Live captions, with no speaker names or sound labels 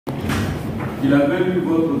Il avait lu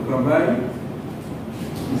votre travail,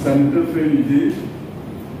 il s'en était fait une idée,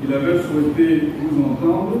 il avait souhaité vous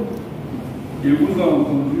entendre, il vous a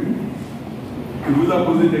entendu, il vous a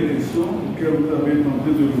posé des questions auxquelles vous avez tenté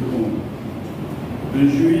de répondre. Le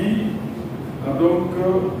jury a donc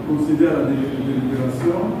procédé à la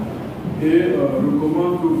délibération et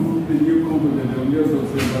recommande que vous teniez compte des dernières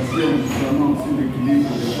observations, notamment sur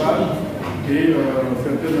l'équilibre des pages et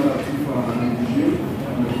certaines relatives à la conclusion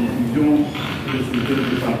de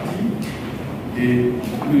cette partie. Et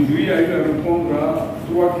le jury a eu à répondre à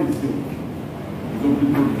 3 questions. Ils ont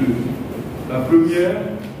plutôt 2. La première,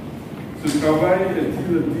 ce travail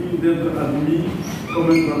est-il digne d'être admis comme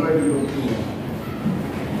un travail de doctorat?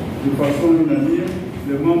 De façon unanime,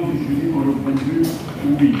 les membres du jury ont répondu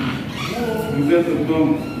oui. Vous êtes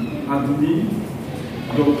donc admis,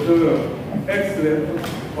 docteur ex-lettres,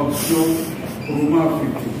 option roman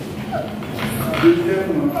africain.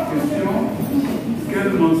 Deuxième question,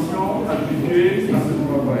 quelle mention attribuer à ce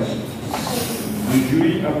travail? Le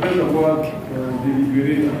jury, après avoir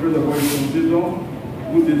délibéré, après avoir échangé, donc,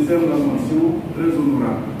 vous décerne la mention très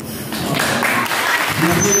honorable.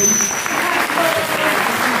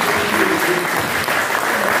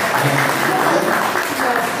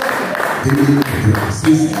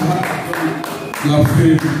 C'est ça la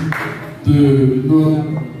fin de notre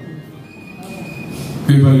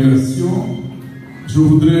évaluation. Je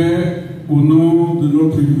voudrais, au nom de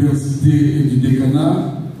notre université et du décanat,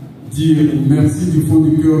 dire merci du fond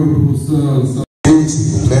du cœur au professeur Samedi, s'il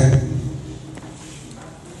vous plaît.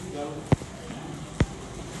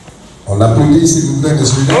 On applaudit, s'il vous plaît,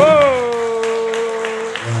 monsieur.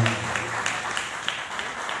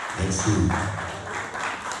 Merci.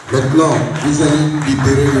 Maintenant, vous allez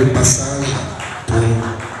libérer le passage pour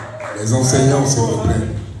les enseignants, s'il vous plaît.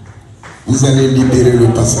 Vous allez libérer le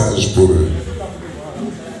passage pour eux.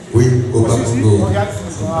 Oui, au Bakongo.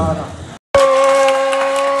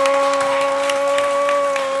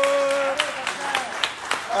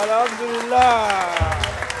 Alhamdulillah.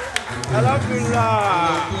 Alhamdulillah.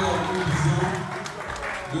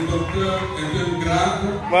 Le docteur est un grade.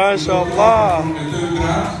 Masha'Allah. Est un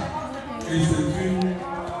grade. Et c'est une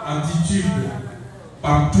attitude.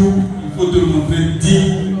 Partout, il faut te montrer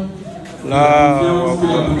digne. La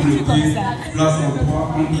communauté place en toi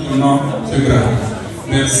en te donnant ce grade.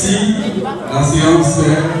 Merci. La séance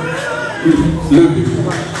est levée.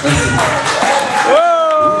 Merci.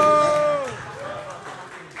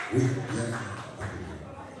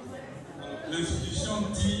 L'institution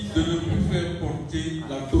dit de ne plus faire porter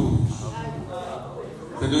la toge.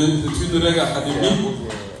 C'est une règle académique.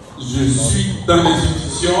 Je suis dans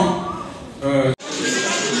l'institution.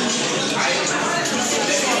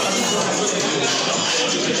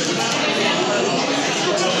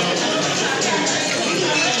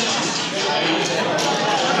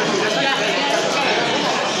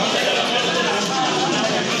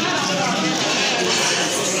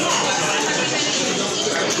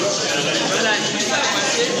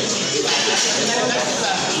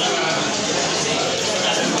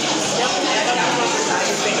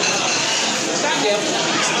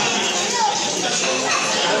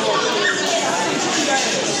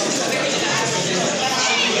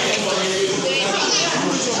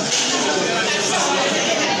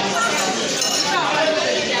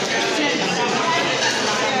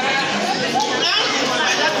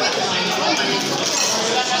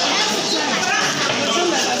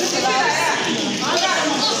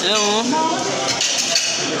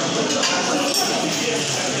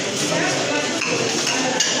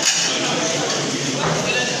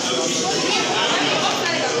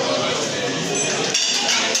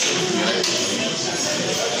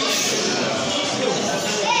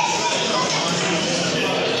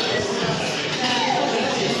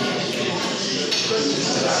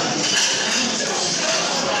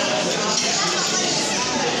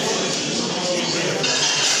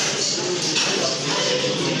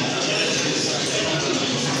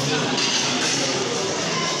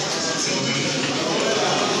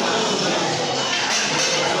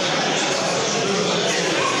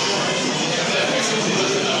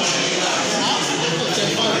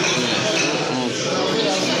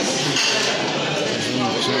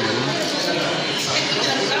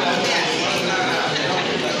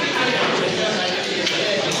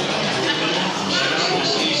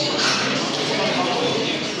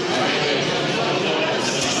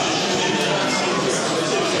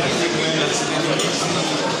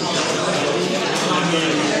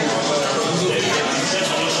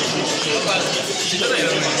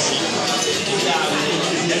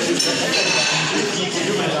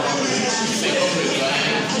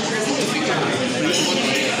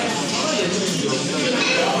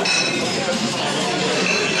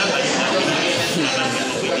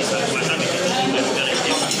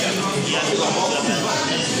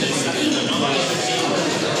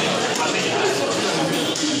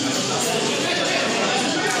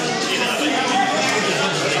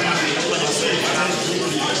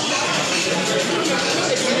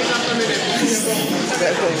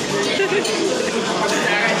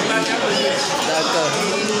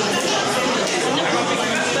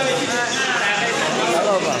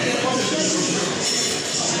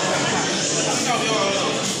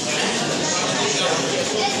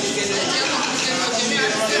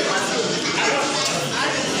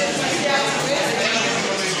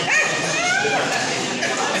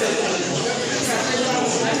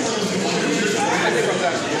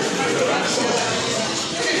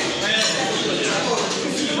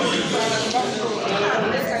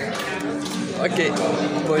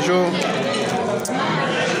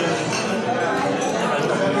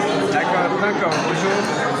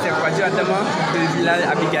 le village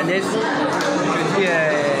abidjanaise.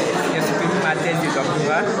 J'ai soutenu ma thèse de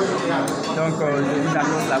doctorat. Donc, je vous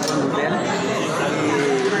annonce la bonne nouvelle. Et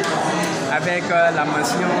avec la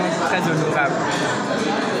mention très honorable.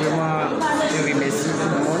 Vraiment, je remercie tout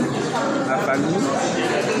le monde, ma famille,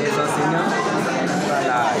 les enseignants,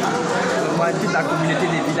 voilà, vraiment toute la communauté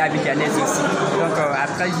des villes abidjanaises aussi. Donc, à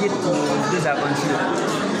très vite pour deux aventures.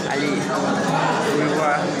 Allez, au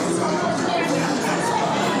revoir.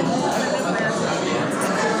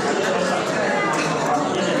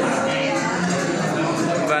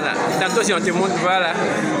 Voilà, tantôt si on te montre, voilà.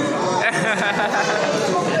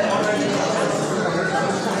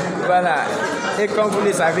 Voilà, et comme vous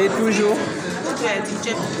le savez toujours,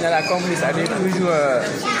 voilà, comme vous le savez toujours,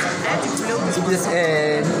 pour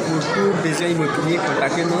tout besoin immobilier,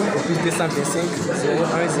 contactez-nous au plus 225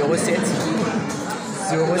 01 07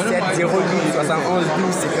 08 71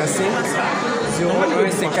 12 55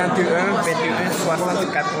 01 51 21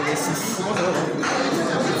 60 86.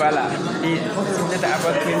 Voilà. Et si vous êtes à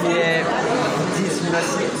votre première visite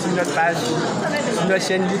sur notre page, sur notre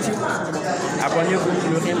chaîne YouTube, abonnez-vous pour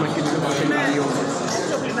ne rien manquer de nos prochaines vidéos.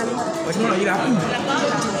 Franchement, il a